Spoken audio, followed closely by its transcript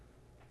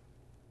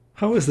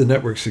How is the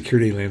network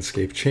security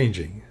landscape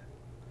changing?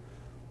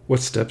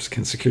 What steps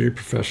can security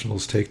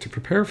professionals take to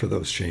prepare for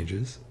those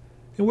changes?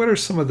 And what are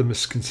some of the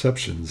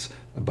misconceptions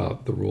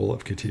about the role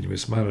of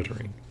continuous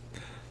monitoring?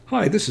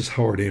 Hi, this is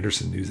Howard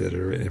Anderson, news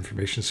editor at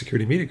Information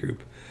Security Media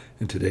Group,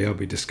 and today I'll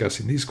be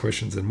discussing these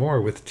questions and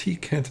more with T.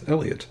 Kent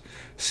Elliott,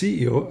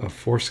 CEO of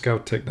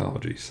Forescout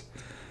Technologies,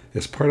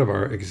 as part of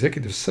our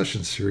Executive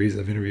Session series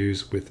of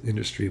interviews with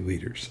industry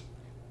leaders.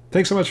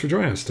 Thanks so much for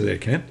joining us today,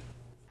 Kent.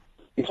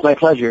 It's my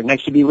pleasure.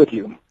 Nice to be with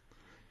you.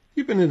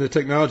 You've been in the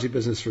technology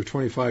business for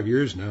 25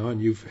 years now,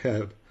 and you've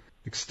had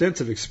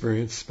extensive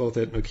experience both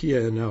at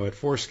Nokia and now at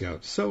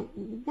Forescout. So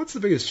what's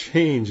the biggest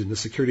change in the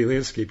security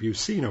landscape you've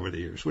seen over the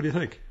years? What do you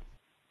think?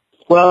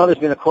 Well, there's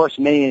been, of course,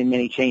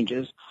 many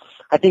changes.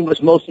 I think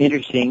what's most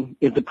interesting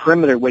is the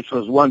perimeter, which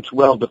was once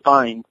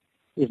well-defined,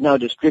 is now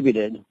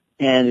distributed,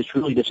 and it's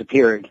really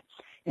disappeared.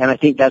 And I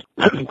think that's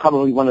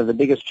probably one of the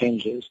biggest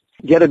changes.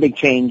 The other big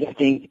change, I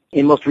think,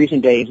 in most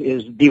recent days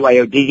is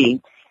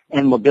BYOD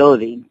and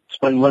mobility. It's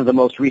been one of the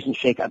most recent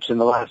shakeups in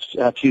the last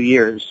few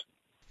years.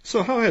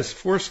 So how has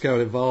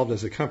Forescout evolved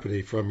as a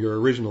company from your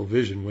original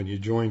vision when you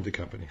joined the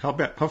company? How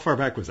far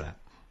back was that?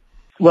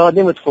 Well, I've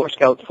been with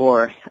Forescout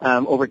for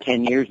over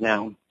 10 years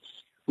now.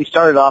 We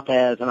started off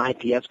as an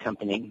IPS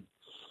company,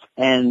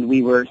 and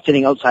we were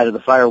sitting outside of the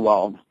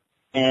firewall.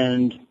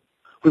 And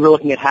we were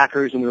looking at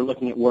hackers, and we were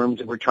looking at worms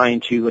that were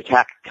trying to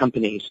attack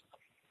companies.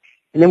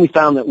 And then we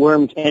found that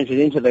worms entered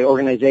into the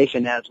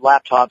organization as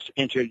laptops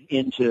entered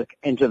into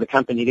the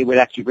company. They would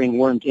actually bring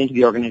worms into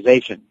the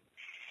organization.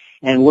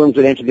 And worms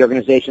would enter the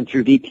organization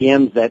through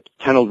VPNs that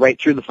tunneled right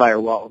through the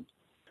firewall.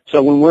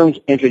 So when worms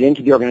entered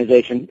into the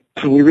organization,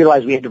 we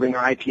realized we had to bring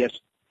our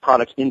IPS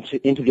products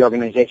into the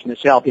organization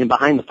itself, in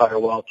behind the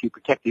firewall, to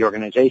protect the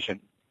organization.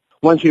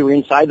 Once we were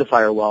inside the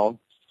firewall,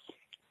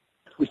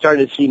 we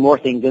started to see more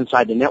things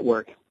inside the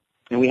network,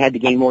 and we had to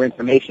gain more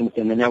information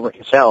within the network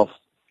itself.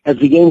 As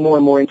we gained more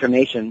and more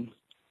information,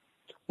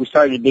 we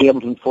started to be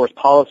able to enforce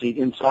policies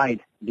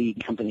inside the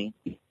company.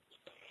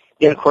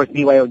 Then, of course,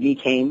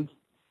 BYOD came.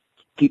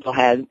 People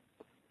had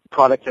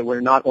products that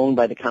were not owned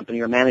by the company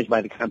or managed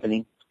by the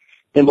company.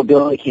 Then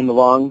mobility came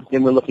along.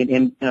 Then we're looking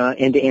at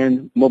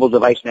end-to-end mobile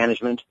device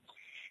management.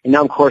 And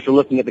now, of course, we're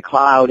looking at the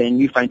cloud and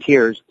new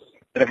frontiers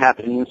that are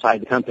happening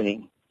inside the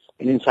company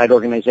and inside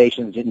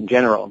organizations in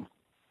general.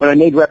 When I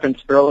made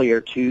reference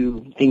earlier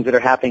to things that are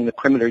happening, the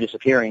perimeter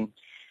disappearing,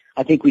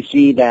 I think we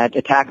see that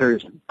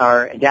attackers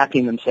are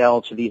adapting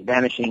themselves to these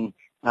vanishing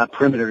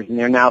perimeters, and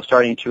they're now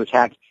starting to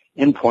attack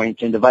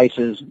endpoints and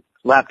devices,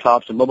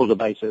 laptops and mobile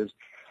devices.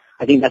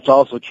 I think that's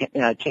also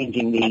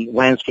changing the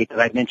landscape that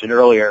I mentioned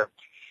earlier.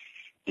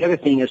 The other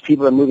thing is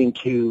people are moving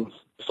to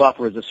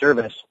software as a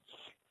service.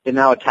 They're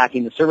now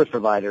attacking the service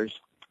providers,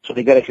 so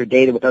they get at your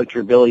data without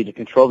your ability to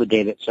control the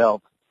data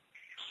itself.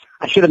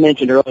 I should have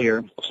mentioned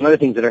earlier some other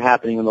things that are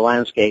happening in the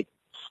landscape.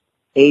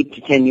 8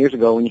 to 10 years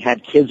ago, when you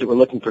had kids that were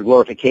looking for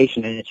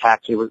glorification and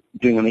attacks they were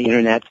doing on the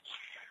Internet,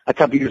 a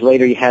couple of years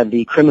later you had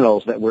the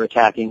criminals that were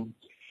attacking.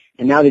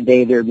 And now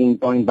today they're being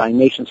joined by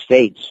nation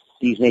states.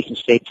 These nation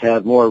states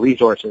have more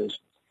resources.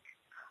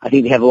 I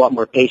think they have a lot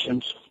more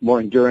patience, more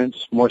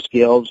endurance, more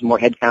skills, more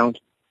headcount,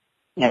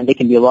 and they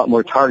can be a lot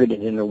more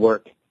targeted in their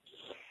work.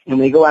 And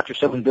when they go after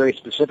someone very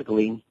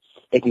specifically,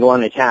 they can go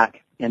on an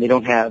attack, and they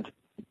don't have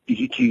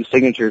UQ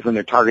signatures when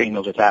they're targeting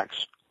those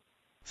attacks.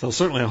 So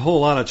certainly a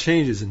whole lot of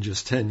changes in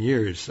just 10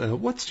 years.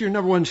 What's your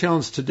number one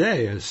challenge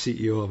today as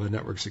CEO of a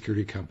network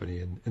security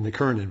company in the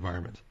current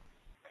environment?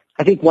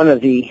 I think one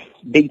of the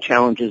big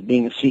challenges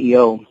being a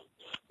CEO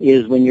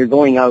is when you're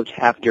going out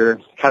after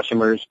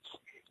customers,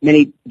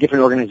 many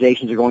different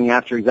organizations are going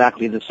after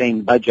exactly the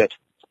same budget.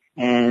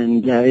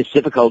 And it's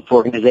difficult for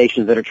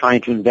organizations that are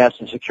trying to invest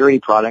in security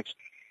products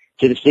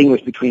to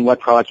distinguish between what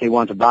products they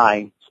want to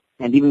buy.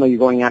 And even though you're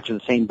going after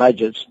the same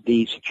budgets,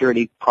 the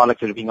security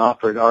products that are being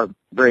offered are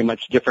very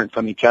much different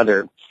from each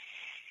other.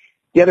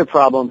 The other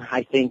problem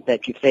I think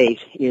that you face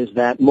is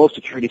that most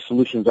security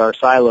solutions are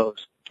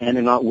silos and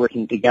they're not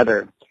working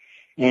together.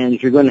 And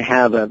if you're going to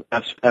have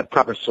a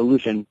proper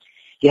solution,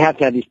 you have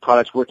to have these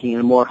products working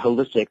in a more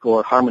holistic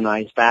or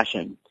harmonized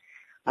fashion.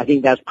 I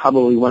think that's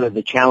probably one of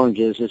the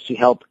challenges, is to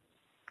help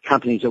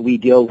companies that we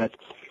deal with,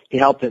 to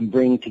help them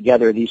bring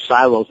together these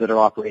silos that are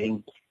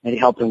operating and to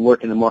help them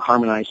work in a more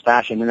harmonized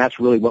fashion. And that's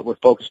really what we're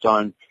focused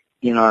on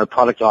in our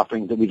product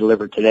offerings that we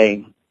deliver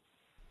today.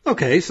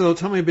 Okay, so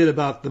tell me a bit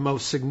about the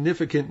most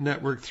significant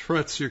network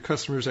threats your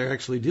customers are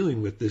actually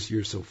dealing with this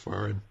year so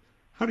far, and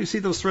how do you see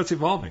those threats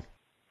evolving?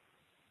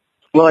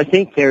 Well, I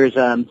think there's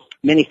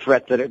many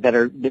threats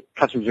that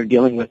customers are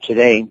dealing with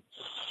today.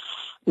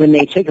 When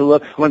they take a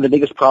look, one of the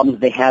biggest problems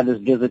they have is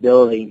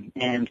visibility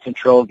and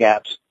control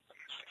gaps.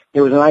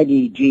 There was an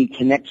IDG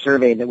Connect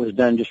survey that was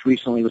done just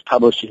recently, was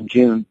published in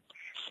June.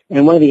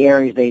 And one of the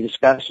areas they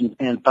discussed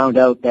and found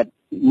out that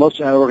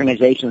most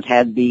organizations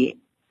had the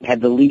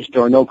least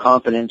or no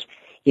confidence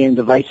in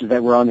devices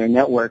that were on their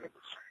network.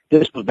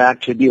 This was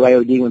back to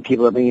BYOD, when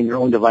people are bringing their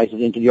own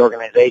devices into the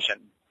organization.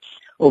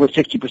 Over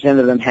 60%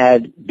 of them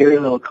had very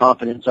little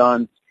confidence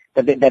on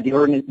that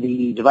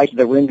the devices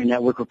that were in the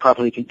network were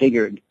properly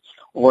configured,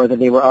 or that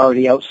they were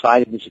already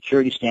outside of the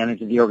security standards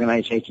that the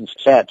organization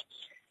set.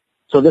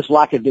 So this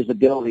lack of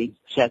visibility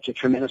sets a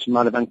tremendous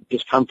amount of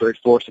discomfort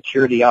for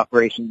security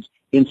operations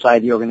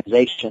inside the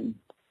organization.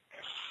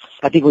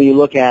 I think when you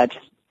look at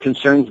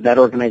concerns that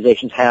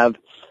organizations have,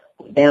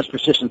 advanced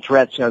persistent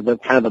threats are the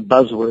kind of the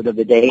buzzword of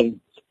the day.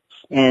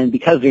 And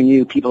because they're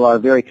new, people are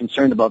very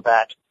concerned about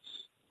that.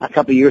 A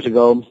couple of years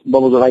ago,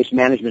 mobile device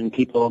management and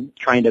people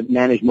trying to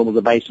manage mobile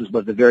devices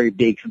was a very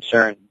big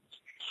concern.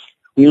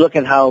 We look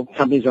at how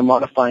companies are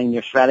modifying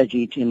their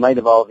strategy in light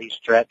of all of these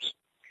threats.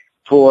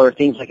 For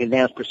things like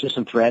advanced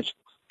persistent threats,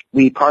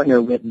 we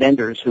partner with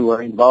vendors who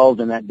are involved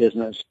in that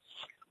business,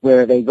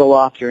 where they go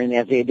after, and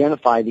as they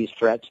identify ththese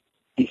threats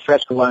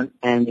go on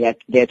and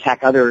they attack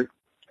other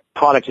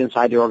products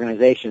inside the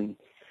organization.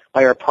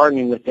 By our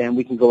partnering with them,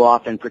 we can go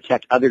off and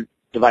protect other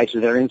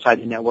devices that are inside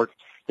the network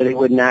that they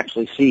wouldn't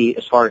actually see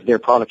as far as their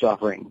product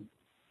offering.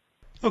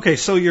 Okay,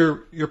 so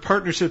your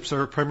partnerships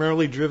are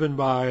primarily driven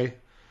by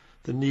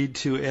the need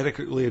to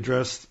adequately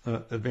address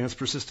advanced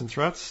persistent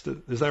threats.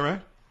 Is that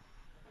right?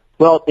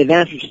 Well,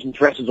 advanced persistent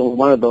threats is only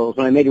one of those.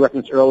 When I made a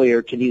reference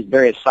earlier to these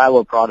various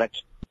silo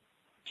products,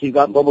 so you've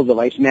got mobile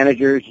device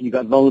managers, you've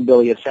got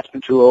vulnerability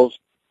assessment tools,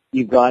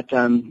 you've got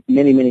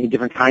many, many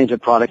different kinds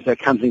of products that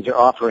companies are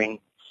offering.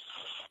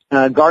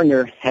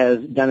 Gartner has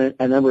done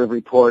a number of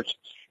reports.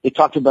 They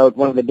talked about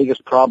one of the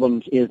biggest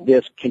problems is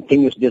this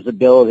continuous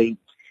visibility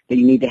that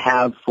you need to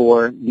have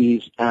for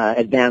these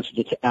advanced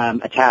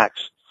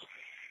attacks.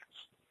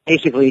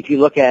 Basically, if you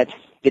look at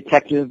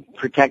detective,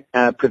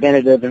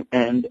 preventative,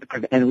 and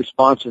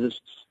responses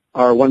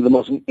are one of the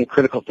most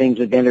critical things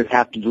that vendors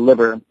have to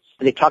deliver.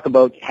 They talk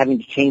about having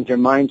to change their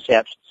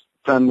mindsets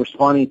from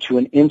responding to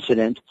an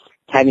incident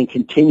to having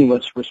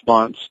continuous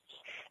response.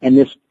 And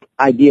this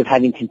idea of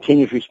having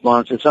continuous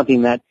response is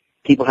something that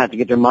people have to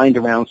get their mind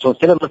around. So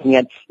instead of looking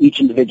at each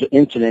individual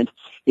incident,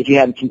 if you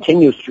have a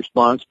continuous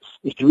response,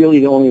 it's really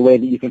the only way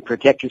that you can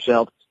protect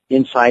yourself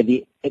inside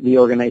the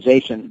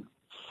organization.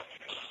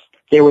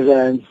 There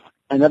was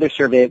another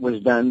survey that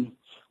was done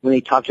when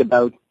they talked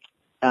about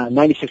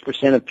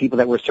 96% of people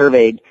that were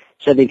surveyed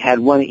said they've had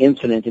one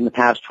incident in the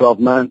past 12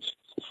 months.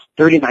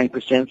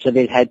 39% said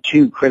they'd had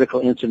 2 critical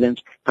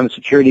incidents from a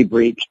security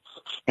breach,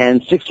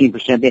 and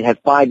 16% they'd had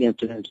 5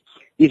 incidents.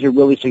 These are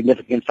really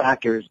significant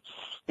factors.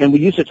 And we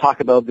used to talk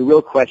about, the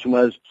real question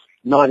was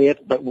not if,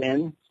 but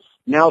when.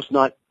 Now it's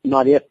not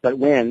if, but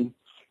when.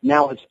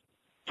 Now it's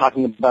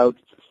talking about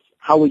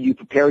how will you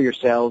prepare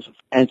yourselves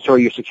and so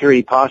your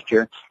security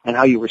posture and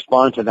how you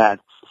respond to that.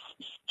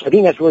 So I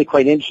think that's really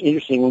quite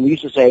interesting. When we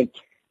used to say,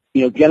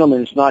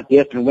 gentlemen, it's not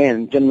if and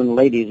when. Gentlemen and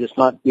ladies, it's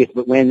not if,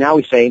 but when. Now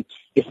we say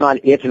it's not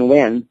if and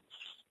when,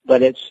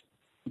 but it's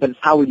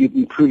how would you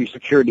improve your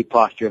security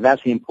posture.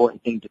 That's the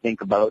important thing to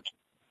think about.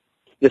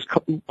 This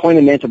point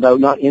I meant about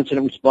not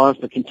incident response,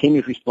 but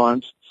continuous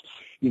response,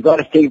 you've got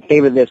to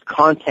favor this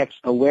context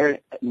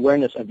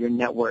awareness of your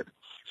network,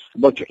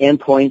 about your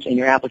endpoints and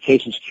your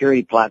application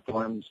security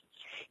platforms.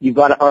 You've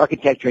got to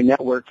architect your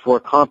network for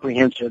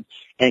comprehensive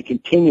and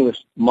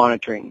continuous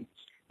monitoring.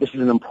 This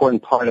is an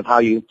important part of how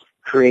you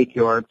create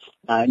your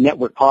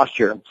network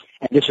posture,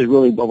 and this is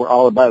really what we're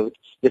all about,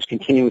 this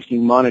continuous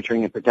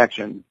monitoring and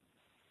protection.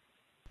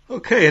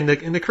 Okay, in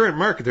the current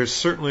market, there's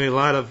certainly a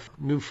lot of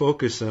new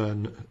focus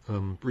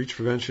on breach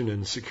prevention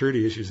and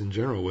security issues in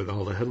general with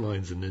all the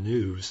headlines in the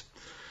news.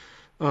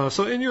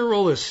 So in your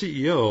role as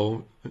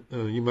CEO,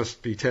 you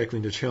must be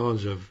tackling the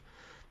challenge of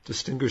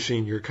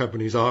distinguishing your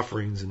company's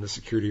offerings in the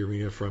security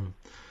arena from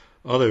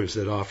others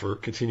that offer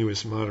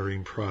continuous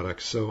monitoring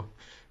products. So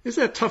is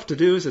that tough to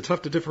do? Is it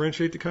tough to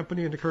differentiate the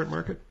company in the current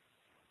market?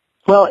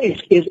 Well,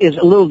 it's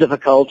a little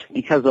difficult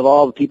because of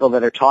all the people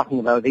that are talking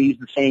about it. They use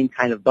the same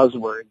kind of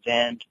buzzwords,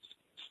 and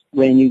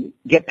when you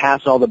get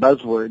past all the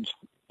buzzwords,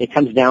 it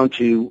comes down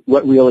to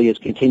what really is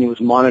continuous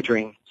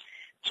monitoring.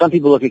 Some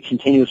people look at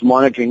continuous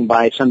monitoring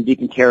by some deep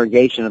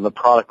interrogation of a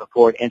product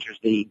before it enters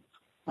the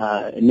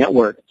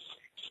network.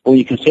 When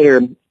you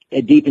consider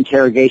a deep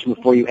interrogation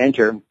before you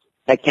enter,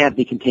 that can't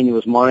be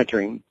continuous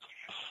monitoring.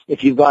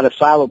 If you've got a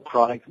siloed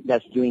product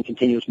that's doing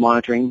continuous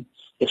monitoring,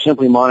 it's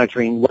simply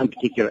monitoring one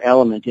particular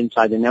element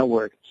inside the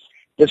network.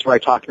 This is where I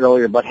talked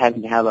earlier about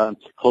having to have a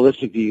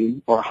holistic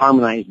view or a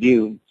harmonized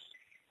view.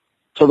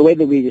 So the way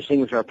that we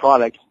distinguish our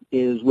product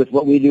is with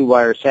what we do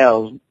by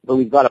ourselves, but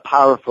we've got a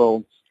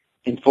powerful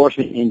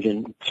enforcement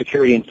engine,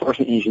 security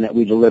enforcement engine that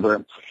we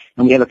deliver.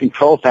 And we have a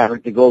control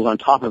fabric that goes on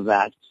top of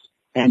that,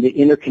 and it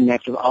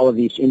interconnects with all of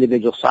these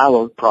individual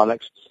siloed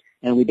products.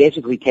 And we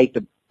basically take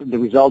the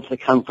results that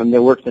come from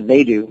their work that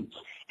they do,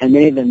 and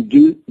many of them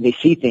they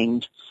see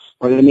things,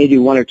 or they may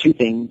do one or two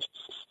things,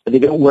 but they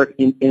don't work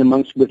in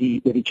amongst with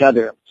each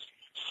other.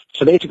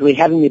 So basically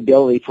having the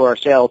ability for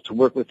ourselves to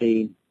work with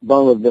the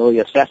vulnerability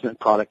assessment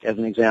product, as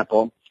an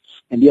example,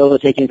 and be able to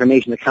take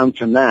information that comes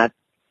from that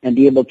and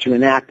be able to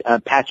enact a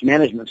patch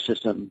management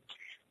system,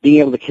 being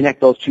able to connect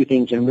those two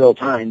things in real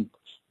time,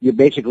 you're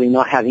basically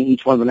not having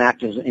each one of them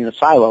act as in a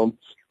silo,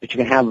 but you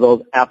can have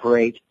those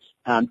operate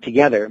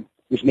together,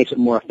 which makes it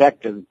more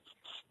effective.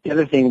 The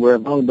other thing, where a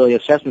vulnerability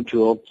assessment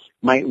tool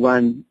might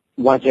run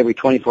once every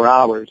 24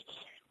 hours,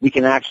 we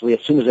can actually,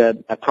 as soon as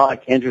a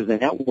product enters the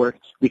network,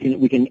 we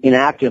can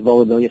enact a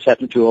vulnerability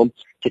assessment tool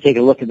to take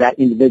a look at that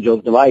individual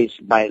device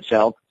by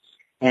itself.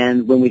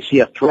 And when we see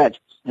a threat,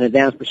 an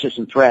advanced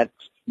persistent threat,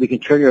 we can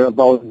trigger a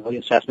vulnerability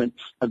assessment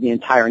of the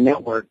entire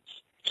network.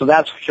 So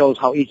that shows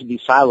how each of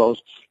these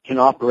silos can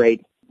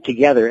operate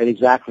together at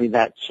exactly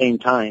that same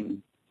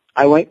time.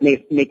 I might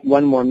make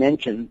one more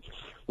mention.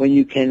 When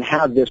you can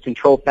have this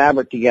control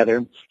fabric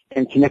together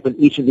and connect with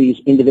each of these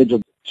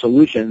individual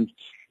solutions,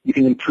 you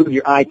can improve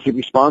your IT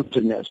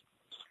responsiveness.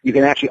 You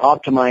can actually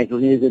optimize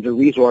those individual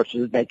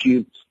resources that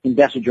you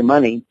invested your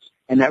money,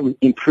 and that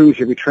improves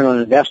your return on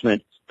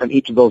investment from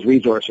each of those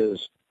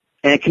resources.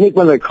 And I can make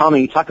one other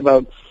comment. You talk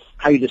about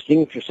how you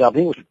distinguish yourself. I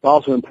think what's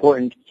also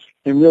important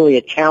and really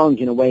a challenge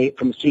in a way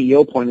from a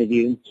CEO point of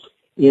view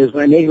is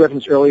when I made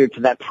reference earlier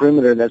to that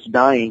perimeter that's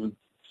dying.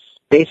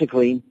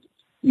 Basically,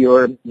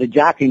 the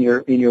jack in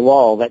your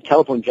wall, that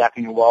telephone jack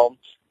in your wall,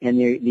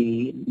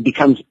 and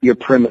becomes your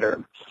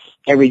perimeter.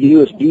 Every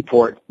USB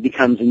port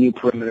becomes a new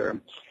perimeter.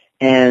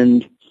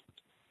 And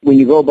when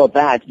you go about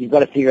that, you've got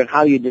to figure out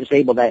how you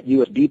disable that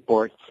USB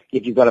port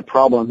if you've got a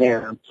problem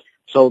there.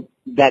 So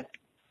that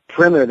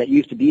perimeter that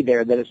used to be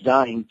there, that is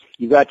dying,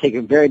 you've got to take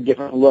a very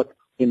different look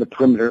in the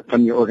perimeter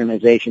from your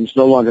organization. It's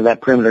no longer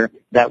that perimeter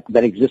that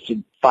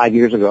existed 5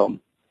 years ago.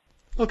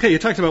 Okay, you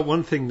talked about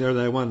one thing there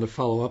that I wanted to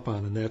follow up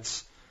on, and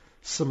that's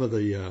some of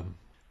the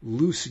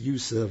loose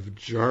use of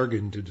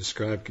jargon to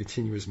describe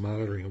continuous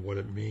monitoring and what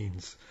it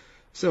means.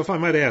 So if I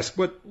might ask,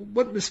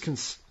 what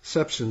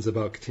misconceptions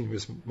about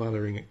continuous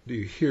monitoring do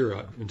you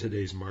hear in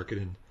today's market,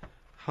 and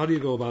how do you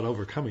go about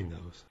overcoming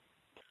those?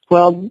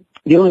 Well,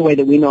 the only way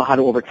that we know how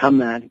to overcome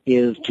that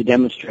is to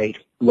demonstrate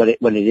what it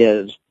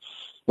is.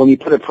 When we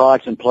put a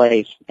product in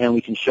place and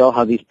we can show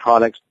how these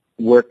products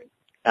work,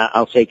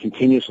 I'll say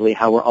continuously,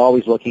 how we're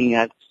always looking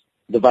at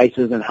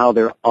devices and how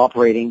they're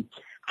operating,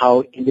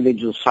 how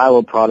individual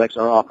silo products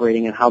are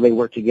operating and how they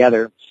work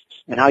together,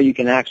 and how you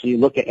can actually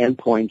look at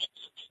endpoints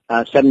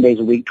 7 days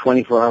a week,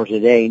 24 hours a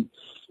day.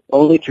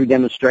 Only through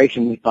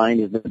demonstration, we find,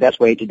 is the best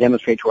way to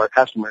demonstrate to our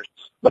customers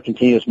what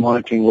continuous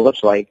monitoring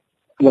looks like.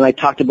 When I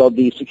talked about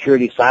these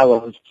security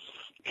silos,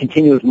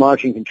 continuous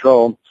monitoring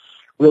control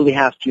really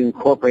has to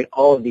incorporate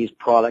all of these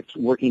products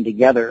working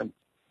together.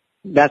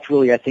 That's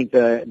really, I think,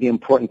 the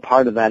important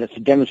part of that. It's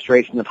a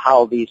demonstration of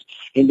how these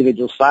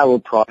individual silo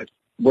products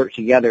work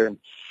together.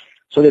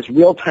 So this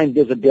real-time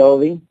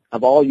visibility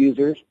of all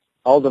users,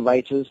 all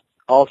devices,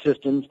 all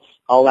systems,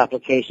 all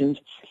applications,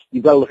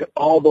 you've got to look at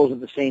all those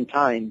at the same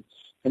time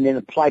and then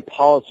apply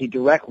policy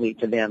directly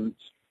to them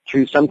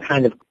through some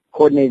kind of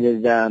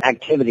coordinated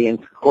activity and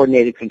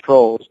coordinated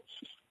controls.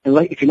 And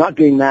if you're not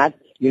doing that,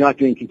 you're not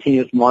doing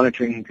continuous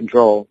monitoring and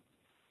control.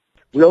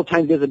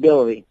 Real-time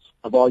visibility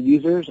of all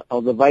users,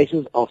 all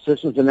devices, all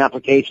systems and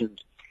applications.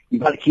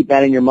 You've got to keep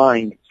that in your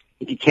mind.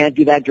 If you can't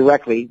do that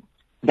directly,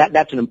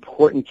 that's an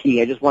important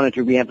key. I just wanted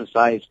to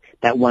reemphasize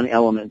that one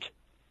element.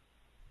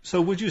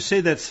 So would you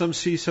say that some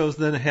CISOs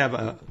then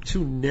have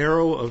too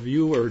narrow a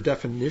view or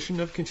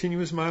definition of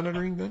continuous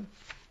monitoring then?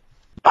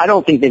 I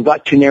don't think they've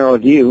got too narrow a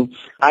view.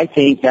 I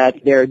think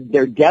that they're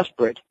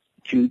desperate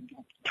to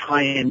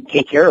try and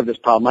take care of this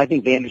problem. I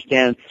think they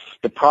understand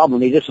the problem.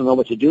 They just don't know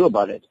what to do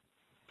about it.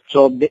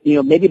 So,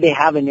 maybe they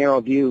have a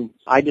narrow view.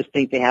 I just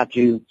think they have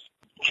to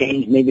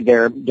change maybe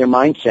their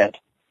mindset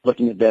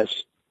looking at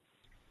this.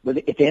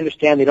 But if they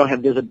understand they don't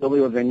have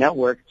visibility over their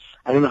network,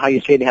 I don't know how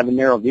you say they have a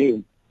narrow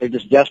view. They're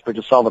just desperate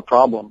to solve a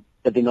problem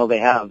that they know they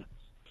have.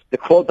 The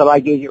quote that I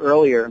gave you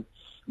earlier,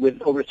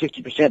 with over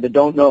 60% that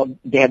don't know,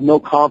 they have no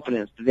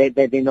confidence that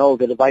they know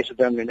the devices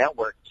are on their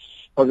network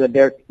or that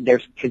they're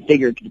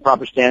configured to the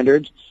proper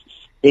standards,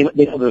 they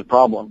know there's a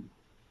problem.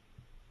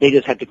 They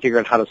just have to figure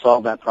out how to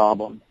solve that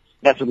problem.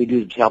 That's what we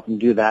do to help them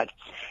do that.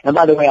 And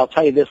by the way, I'll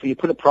tell you this, when you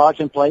put a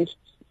product in place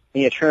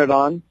and you turn it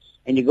on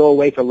and you go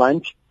away for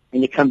lunch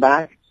and you come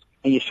back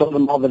and you show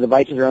them all the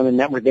devices around the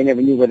network they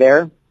never knew were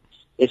there,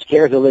 it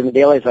scares the living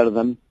daylights out of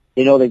them.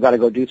 They know they've got to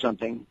go do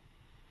something.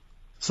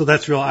 So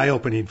that's real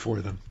eye-opening for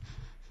them.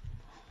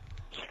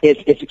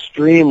 It's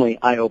extremely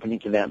eye-opening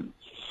to them.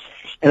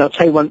 And I'll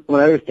tell you one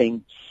other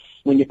thing.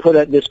 When you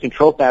put this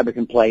control fabric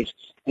in place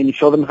and you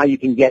show them how you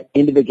can get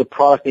individual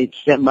products they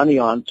spent money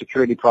on,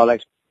 security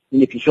products,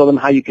 and if you show them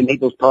how you can make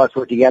those products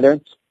work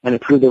together and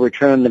improve their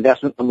return on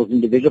investment on those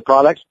individual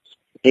products,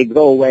 they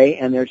go away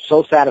and they're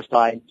so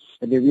satisfied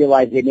that they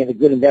realize they made a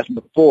good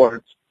investment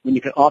before. When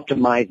you can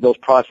optimize those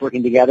products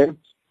working together,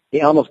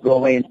 they almost go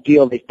away and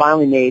feel they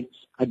finally made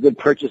a good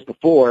purchase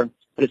before,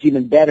 but it's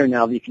even better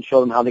now that you can show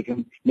them how they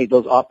can make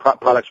those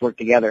products work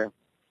together.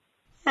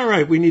 All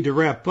right, we need to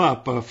wrap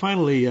up.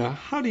 Finally,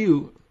 how do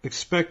you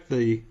expect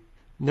the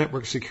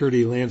network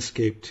security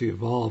landscape to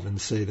evolve in,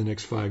 say, the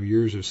next 5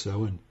 years or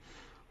so, and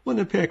what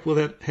impact will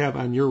that have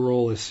on your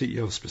role as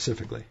CEO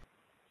specifically?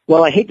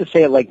 Well, I hate to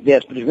say it like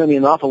this, but there's going to be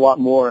an awful lot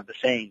more of the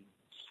same.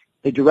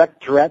 The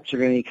direct threats are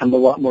going to become a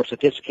lot more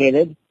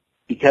sophisticated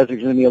because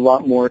there's going to be a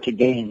lot more to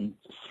gain.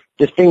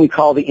 This thing we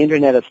call the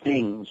Internet of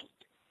Things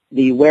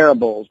the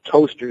wearables,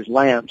 toasters,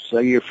 lamps,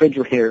 your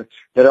refrigerator,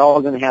 that are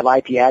all going to have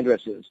IP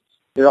addresses.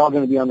 They're all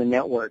going to be on the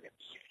network.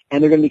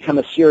 And they're going to become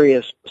a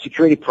serious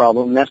security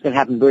problem, and that's going to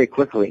happen very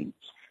quickly.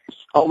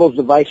 All those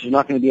devices are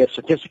not going to be as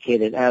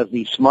sophisticated as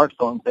the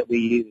smartphones that we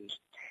use.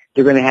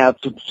 They're going to have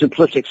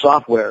simplistic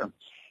software.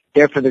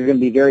 Therefore, they're going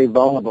to be very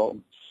vulnerable.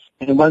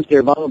 And once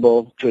they're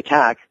vulnerable to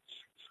attack,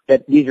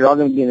 that these are all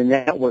going to be in the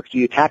network, so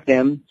you attack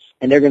them,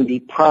 and they're going to be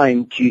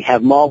primed to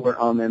have malware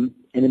on them,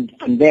 and then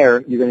from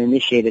there, you're going to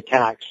initiate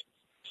attacks.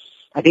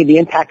 I think the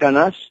impact on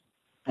us,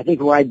 I think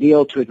we're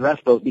ideal to address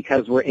those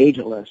because we're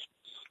agentless.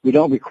 We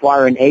don't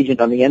require an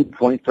agent on the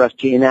endpoint for us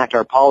to enact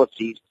our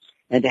policies,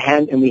 and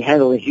we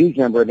handle a huge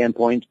number of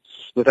endpoints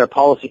with our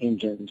policy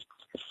engines.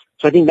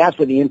 So I think that's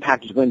where the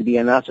impact is going to be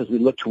on us as we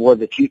look toward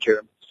the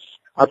future.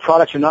 Our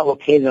products are not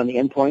located on the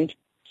endpoint.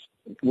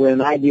 We're in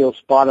an ideal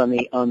spot on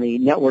the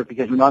network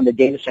because we're not in the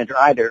data center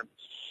either.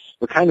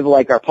 We're kind of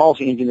like our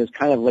policy engine is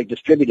kind of like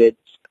distributed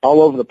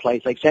all over the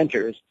place like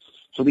centers,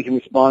 so we can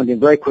respond in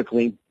very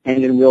quickly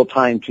and in real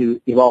time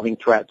to evolving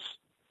threats.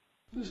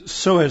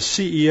 So as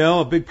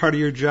CEO, a big part of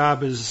your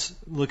job is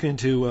looking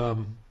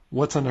to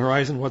what's on the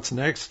horizon, what's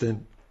next,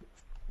 and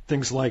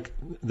things like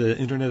the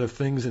Internet of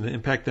Things and the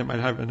impact that might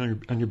have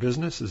on your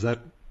business. Is that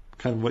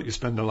kind of what you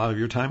spend a lot of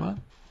your time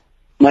on?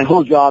 My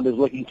whole job is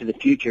looking to the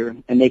future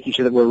and making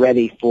sure that we're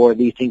ready for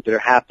these things that are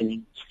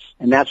happening.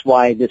 And that's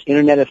why this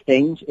Internet of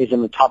Things is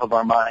on the top of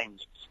our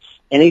minds.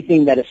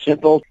 Anything that is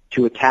simple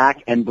to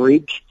attack and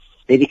breach,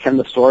 they become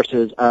the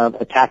sources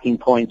of attacking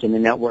points in the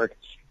network.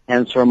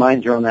 And so our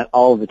minds are on that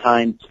all the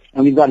time.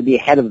 And we've got to be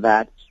ahead of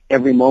that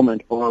every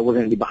moment or we're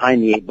going to be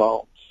behind the eight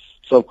ball.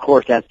 So, of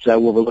course, that's what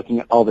we're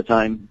looking at all the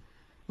time.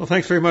 Well,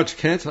 thanks very much,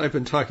 Kent. I've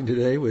been talking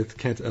today with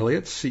Kent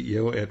Elliott,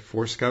 CEO at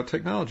Forescout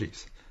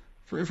Technologies.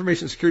 For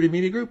Information Security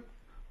Media Group,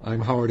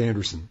 I'm Howard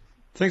Anderson.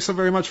 Thanks so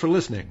very much for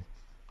listening.